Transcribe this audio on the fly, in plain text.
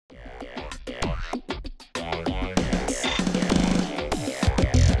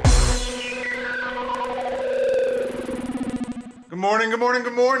morning, good morning,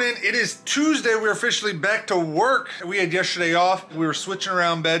 good morning. It is Tuesday. We're officially back to work. We had yesterday off. We were switching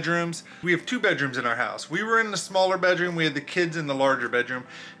around bedrooms. We have 2 bedrooms in our house. We were in the smaller bedroom. We had the kids in the larger bedroom.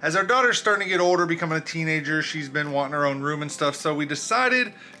 As our daughter's starting to get older, becoming a teenager, she's been wanting her own room and stuff. So we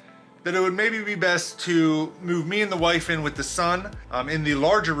decided that it would maybe be best to move me and the wife in with the son in the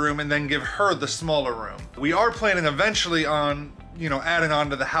larger room and then give her the smaller room. We are planning eventually on, adding on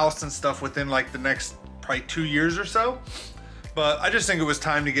to the house and stuff within like the next probably 2 years or so. But I just think it was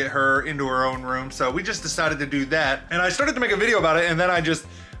time to get her into her own room. So we just decided to do that. And I started to make a video about it and then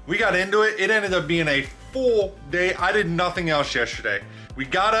we got into it. It ended up being a full day. I did nothing else yesterday. We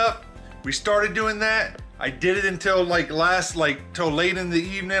got up, we started doing that. I did it until till late in the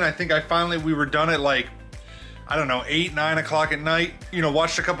evening. I think we were done at 8, 9 o'clock at night.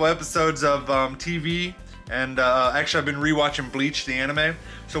 Watched a couple episodes of TV. And actually I've been rewatching Bleach, the anime.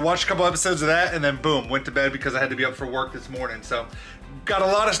 So watched a couple episodes of that and then boom, went to bed because I had to be up for work this morning. So got a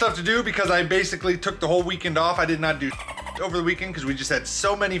lot of stuff to do because I basically took the whole weekend off. I did not do over the weekend because we just had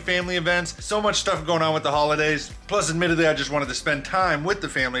so many family events, so much stuff going on with the holidays. Plus, admittedly, I just wanted to spend time with the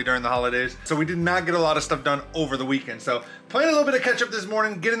family during the holidays. So we did not get a lot of stuff done over the weekend. So playing a little bit of catch up this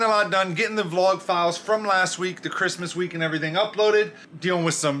morning, getting a lot done, getting the vlog files from last week, the Christmas week and everything uploaded, dealing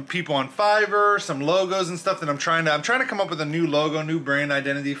with some people on Fiverr, some logos and stuff that I'm trying to come up with a new logo, new brand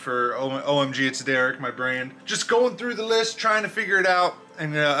identity for OMG It's Derek, my brand. Just going through the list, trying to figure it out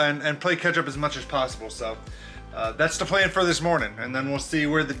and play catch up as much as possible. So that's the plan for this morning, and then we'll see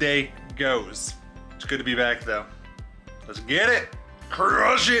where the day goes. It's good to be back though. Let's get it,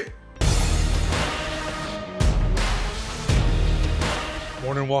 crush it.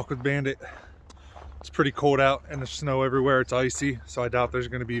 Morning walk with Bandit. It's pretty cold out and there's snow everywhere. It's icy, so I doubt there's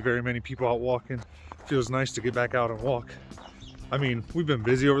gonna be very many people out walking. Feels nice to get back out and walk. I mean, we've been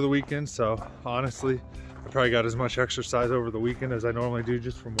busy over the weekend, so honestly, I probably got as much exercise over the weekend as I normally do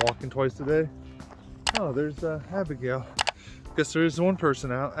just from walking twice a day. Oh, there's Abigail. Guess there is one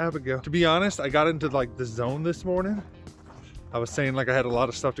person out, Abigail. To be honest, I got into the zone this morning. I was saying I had a lot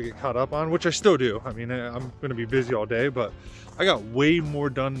of stuff to get caught up on, which I still do. I mean, I'm gonna be busy all day, but I got way more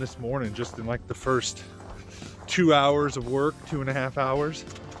done this morning just in the first 2 hours of work, 2.5 hours,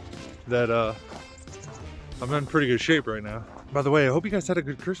 that I'm in pretty good shape right now. By the way, I hope you guys had a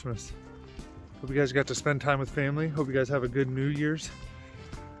good Christmas. Hope you guys got to spend time with family. Hope you guys have a good New Year's.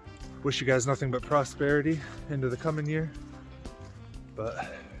 Wish you guys nothing but prosperity into the coming year. And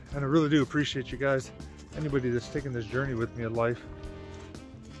I really do appreciate you guys. Anybody that's taking this journey with me in life.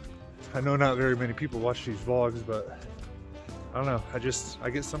 I know not very many people watch these vlogs, but I don't know. I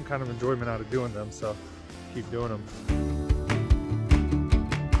get some kind of enjoyment out of doing them, so keep doing them.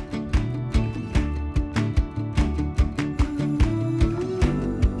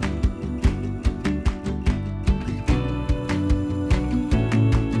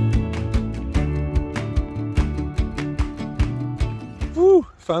 Woo!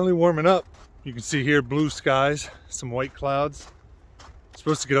 Finally warming up. You can see here blue skies, some white clouds. It's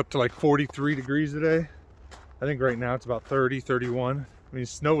supposed to get up to 43 degrees today. I think right now it's about 30, 31. I mean,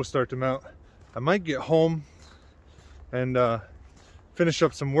 snow will start to melt. I might get home and finish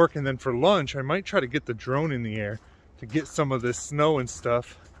up some work, and then for lunch, I might try to get the drone in the air to get some of this snow and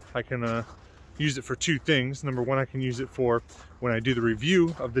stuff. I can use it for 2 things. Number one, I can use it for when I do the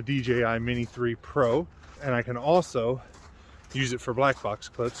review of the DJI Mini 3 Pro, and I can also use it for black box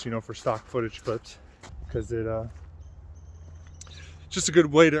clips, for stock footage clips, because it's just a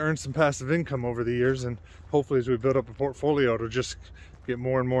good way to earn some passive income over the years, and hopefully as we build up a portfolio, it'll just get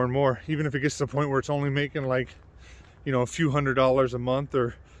more and more and more. Even if it gets to the point where it's only making a few $100s a month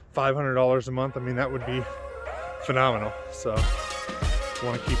or $500 a month, I mean, that would be phenomenal. So I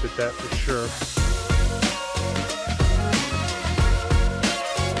want to keep it that for sure.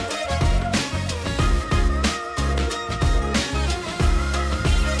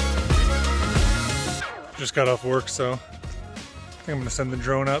 Just got off work, so I think I'm gonna send the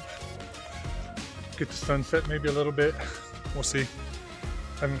drone up, get the sunset maybe a little bit. We'll see.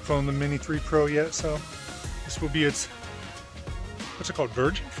 I haven't flown the Mini 3 Pro yet, so this will be its, what's it called,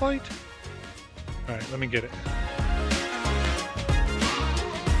 Virgin flight? All right, let me get it.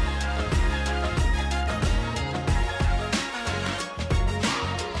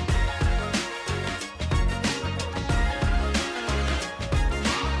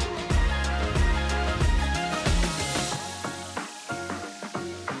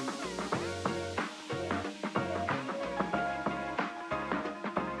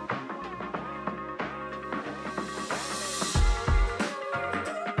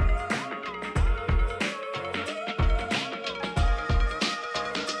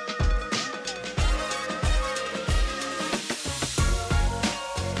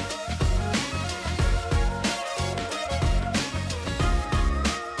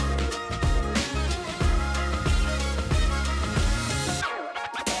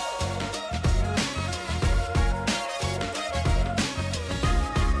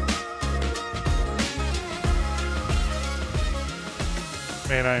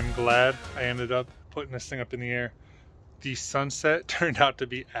 Man, I'm glad I ended up putting this thing up in the air. The sunset turned out to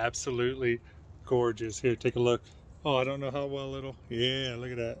be absolutely gorgeous. Here, take a look. Oh, I don't know how well it'll... Yeah,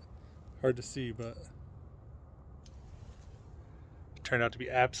 look at that. Hard to see, but... it turned out to be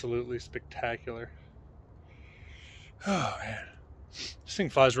absolutely spectacular. Oh, man. This thing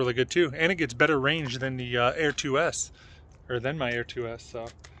flies really good, too. And it gets better range than the Air 2S. Or than my Air 2S, so...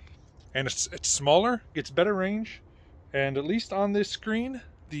 And it's smaller, gets better range. And at least on this screen,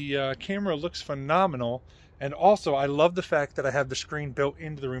 the camera looks phenomenal. And also, I love the fact that I have the screen built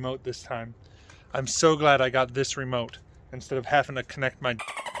into the remote this time. I'm so glad I got this remote instead of having to connect my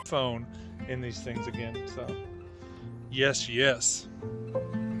phone in these things again. So, yes, yes.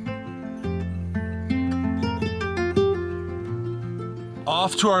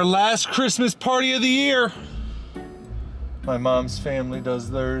 Off to our last Christmas party of the year. My mom's family does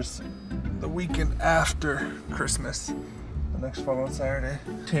theirs the weekend after Christmas, the next following Saturday.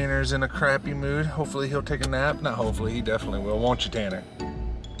 Tanner's in a crappy mood. Hopefully he'll take a nap. Not hopefully, he definitely will. Won't you, Tanner?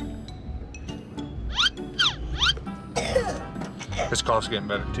 His cough's getting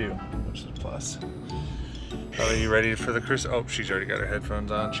better too, which is a plus. Are you ready for the Christmas? Oh, she's already got her headphones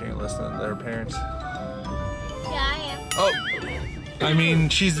on. She ain't listening to her parents. Yeah, I am. Oh, I mean,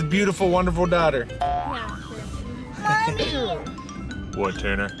 she's a beautiful, wonderful daughter. Yeah. Mommy! What,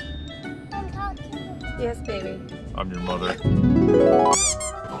 Tanner? Yes, baby. I'm your mother.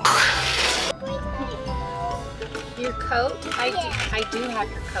 Your coat? I do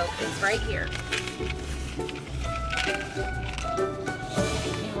have your coat. It's right here.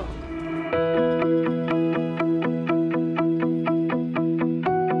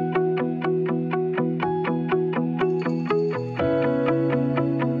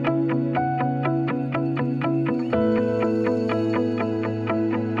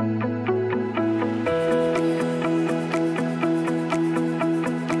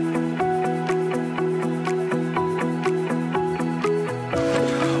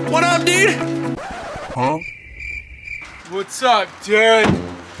 What up, dude? Huh? What's up, dude?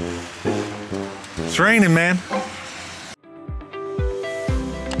 It's raining, man.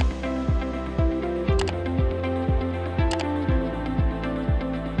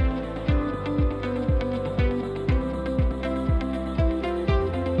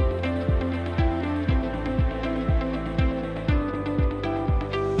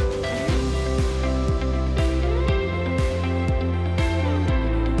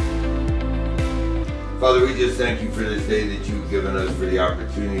 Father, we just thank you for this day that you've given us, for the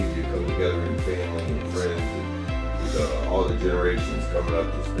opportunity to come together in family and friends, and with all the generations coming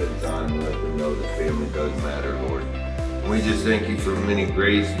up to spend time and let them know that family does matter, Lord. And we just thank you for many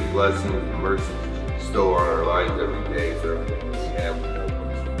grace and blessings and mercies you bestow on our lives every day, for everything that we have. We know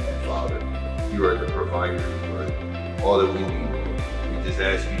comes from you, Father. You are the provider. You are all that we need, Lord. We just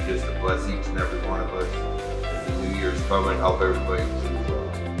ask you just to bless each and every one of us as the new year's coming. Help everybody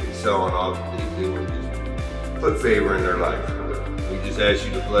to excel in all that they do, and just put favor in their life. We just ask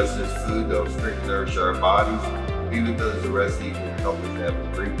you to bless this food that will strengthen and nourish our bodies. Be with us the rest of the evening and help us have a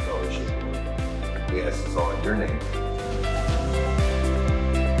great fellowship. We ask this all in your name.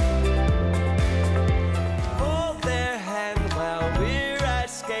 Hold their hand while we're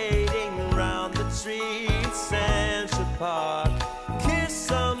ice skating around the trees, Central Park. Kiss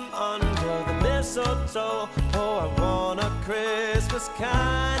them under the mistletoe. Oh, I want a Christmas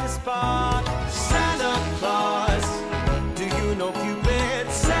kind of spark. Santa Claus, do you know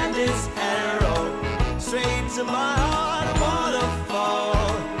Cupid sent his arrow straight to my heart?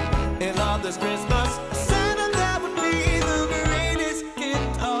 Waterfall in love this Christmas. Santa, that would be the greatest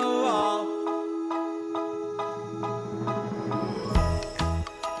gift of all.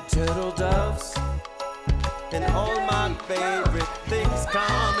 Turtle doves and all my favorite things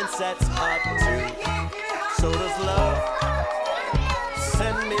come in sets up too. So does love.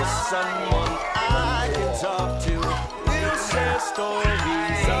 Send me someone I can talk to. We'll share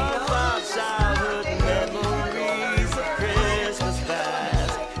stories of our childhood memories of Christmas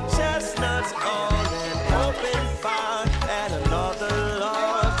past. Chestnuts on an open fire and another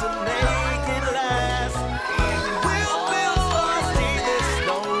love to make it last. We'll build Frosty the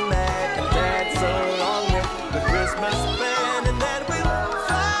snowman and dance along with the Christmas band, and then we'll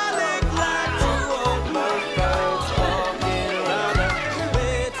fly like glide to old birds walking around the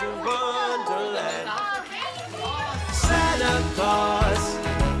winter wonderland. Santa Claus,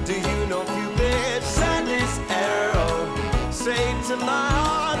 do you know Cupid sent his arrow straight to my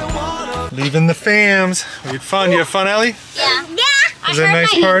heart? I wanna Leaving the fams. We had fun. You have fun, Ellie? Yeah. Yeah. Was it a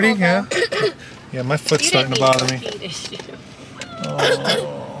nice party? Yeah. Yeah, my foot's starting to bother me.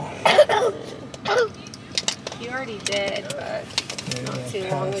 You already did, but... not too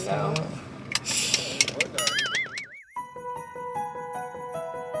long ago.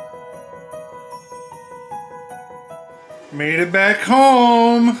 Made it back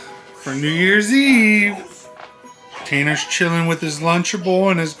home for New Year's Eve. Tanner's chilling with his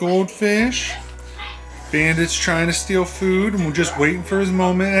Lunchable and his goldfish. Bandit's trying to steal food, and we're just waiting for his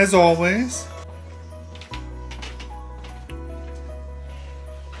moment as always.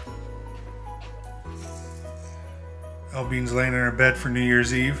 Albine's laying in her bed for New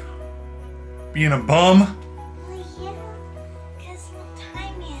Year's Eve. Being a bum.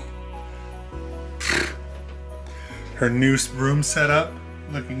 Her new room set up,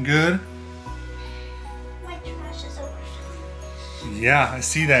 looking good. My trash is overflowing. Yeah, I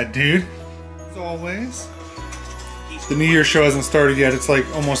see that, dude. As always. The New Year's show hasn't started yet. It's like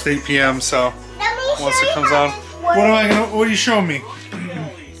almost 8 p.m. So once it comes on, what are you showing me?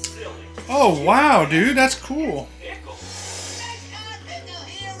 Oh wow, dude, that's cool.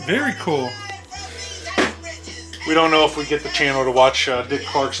 Very cool. We don't know if we get the channel to watch Dick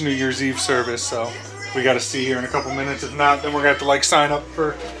Clark's New Year's Eve service, so we got to see here in a couple minutes. If not, then we're gonna have to like sign up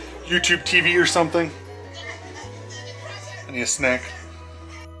for YouTube TV or something. I need a snack.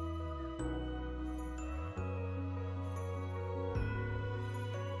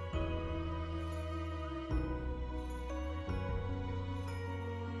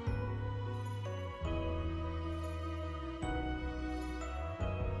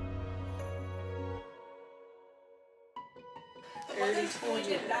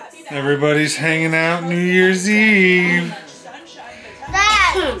 Everybody's hanging out New Year's Eve.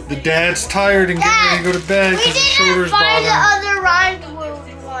 Dad, The dad's tired and getting ready to go to bed we because his didn't shoulder's find the bothering. other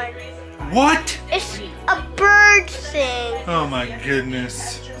Rhinewood one. What? It's a bird thing. Oh my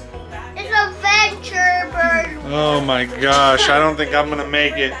goodness. It's a venture bird. Oh my gosh, I don't think I'm gonna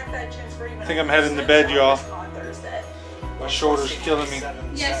make it. I think I'm heading to bed, y'all. My shoulder's killing me.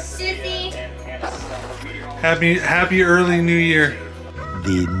 Yes, Sissy. Happy early New Year.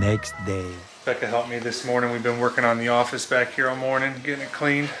 The next day. Becca helped me this morning. We've been working on the office back here all morning, getting it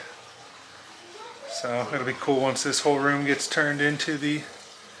cleaned. So it'll be cool once this whole room gets turned into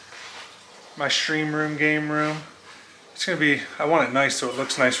my stream room, game room. It's gonna be, I want it nice so it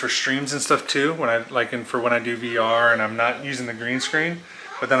looks nice for streams and stuff too, when I when I do VR and I'm not using the green screen.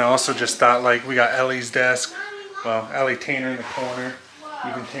 But then I also just thought, like, we got Ellie's desk, well, Ellie Tanner in the corner.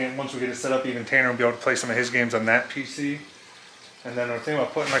 Once we get it set up, even Tanner will be able to play some of his games on that PC. And then I'm thinking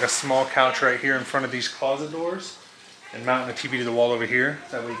about putting like a small couch right here in front of these closet doors and mounting the TV to the wall over here.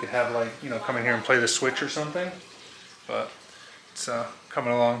 That way you could have, like, you know, come in here and play the Switch or something. But it's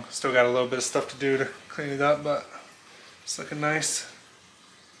coming along. Still got a little bit of stuff to do to clean it up, but it's looking nice.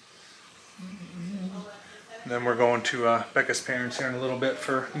 And then we're going to Becca's parents here in a little bit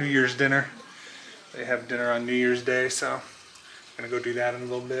for New Year's dinner. They have dinner on New Year's Day, so I'm gonna go do that in a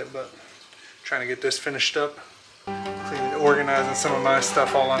little bit, but trying to get this finished up. Cleaning, organizing some of my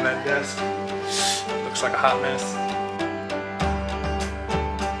stuff all on that desk. Looks like a hot mess.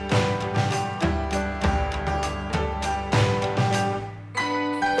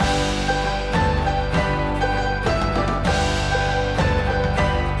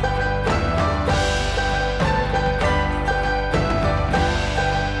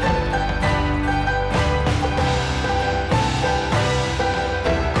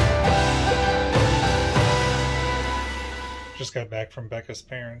 Just got back from Becca's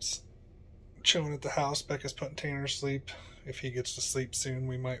parents. Chilling at the house. Becca's putting Tanner to sleep. If he gets to sleep soon,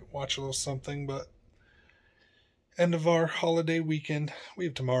 we might watch a little something, but end of our holiday weekend. We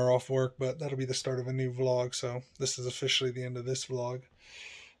have tomorrow off work, but that'll be the start of a new vlog, so this is officially the end of this vlog.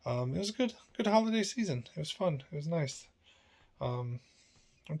 It was a good holiday season. It was fun. It was nice. I'm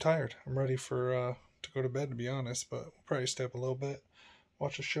tired. I'm ready for to go to bed, to be honest, but we'll probably stay up a little bit,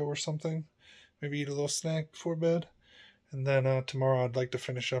 watch a show or something, maybe eat a little snack before bed. And then tomorrow I'd like to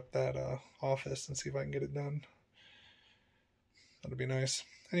finish up that office and see if I can get it done. That'll be nice.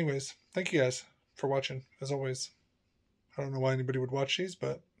 Anyways, thank you guys for watching, as always. I don't know why anybody would watch these,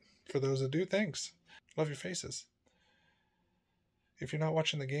 but for those that do, thanks. Love your faces. If you're not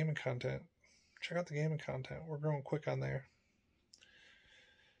watching the gaming content, check out the gaming content. We're growing quick on there.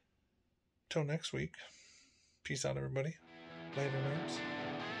 Till next week, peace out, everybody. Later,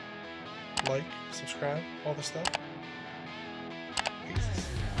 nerds. Like, subscribe, all the stuff.